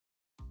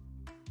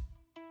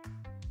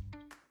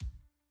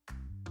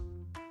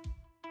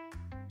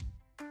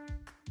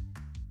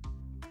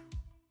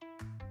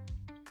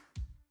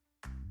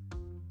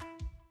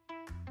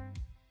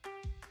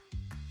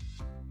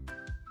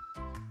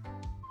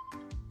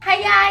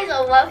Hi guys,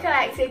 and welcome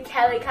back to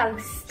Kelly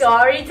Kong's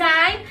story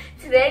time.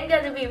 Today I'm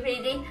going to be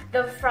reading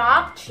The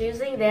Frog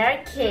Choosing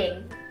Their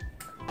King.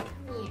 Come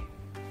here.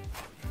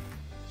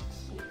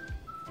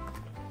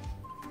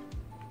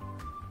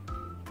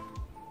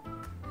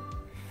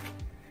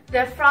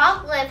 The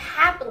frog lived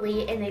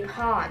happily in a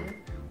pond.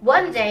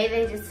 One day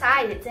they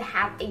decided to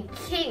have a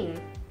king.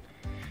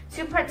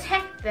 To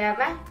protect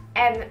them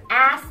and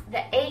asked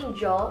the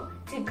angel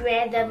to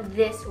grant them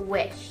this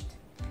wish.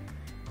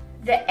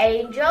 The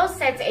angel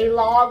sent a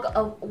log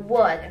of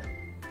wood.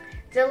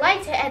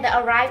 Delighted at the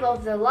arrival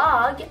of the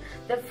log,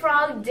 the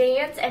frog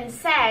danced and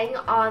sang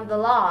on the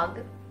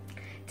log.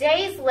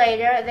 Days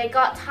later, they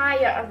got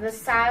tired of the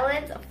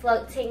silent,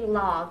 floating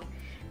log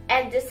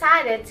and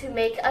decided to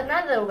make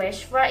another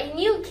wish for a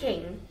new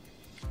king.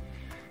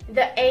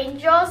 The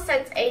angel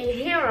sent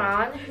a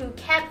heron who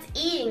kept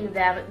eating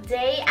them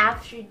day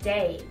after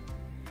day.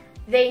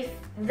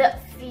 The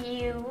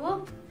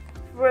few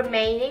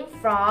remaining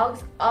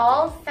frogs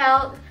all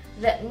felt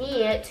the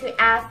need to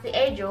ask the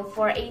angel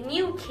for a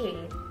new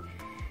king.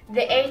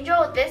 The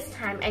angel this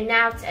time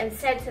announced and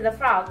said to the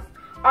frogs,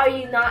 "Are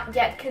you not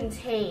yet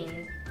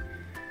contained?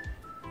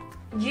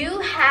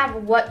 You have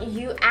what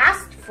you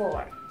asked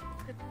for."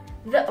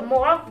 The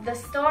moral of the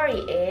story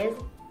is,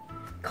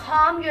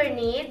 calm your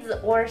needs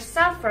or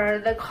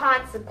suffer the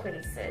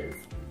consequences.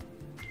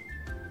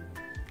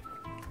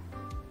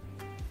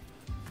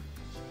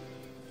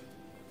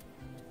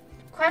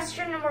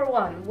 Question number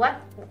 1. What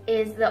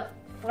is the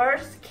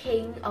first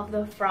king of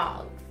the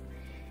frogs?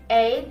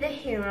 A. The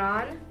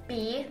heron,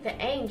 B. The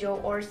angel,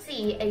 or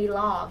C. A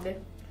log?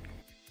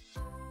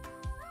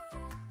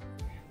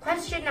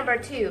 Question number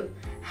 2.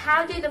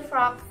 How did the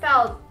frog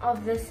felt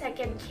of the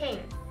second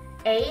king?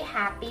 A.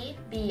 Happy,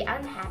 B.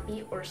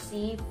 Unhappy, or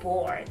C.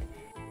 Bored?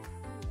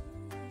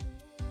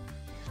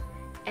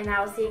 And I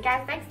will see you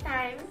guys next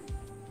time.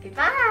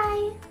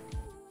 Goodbye!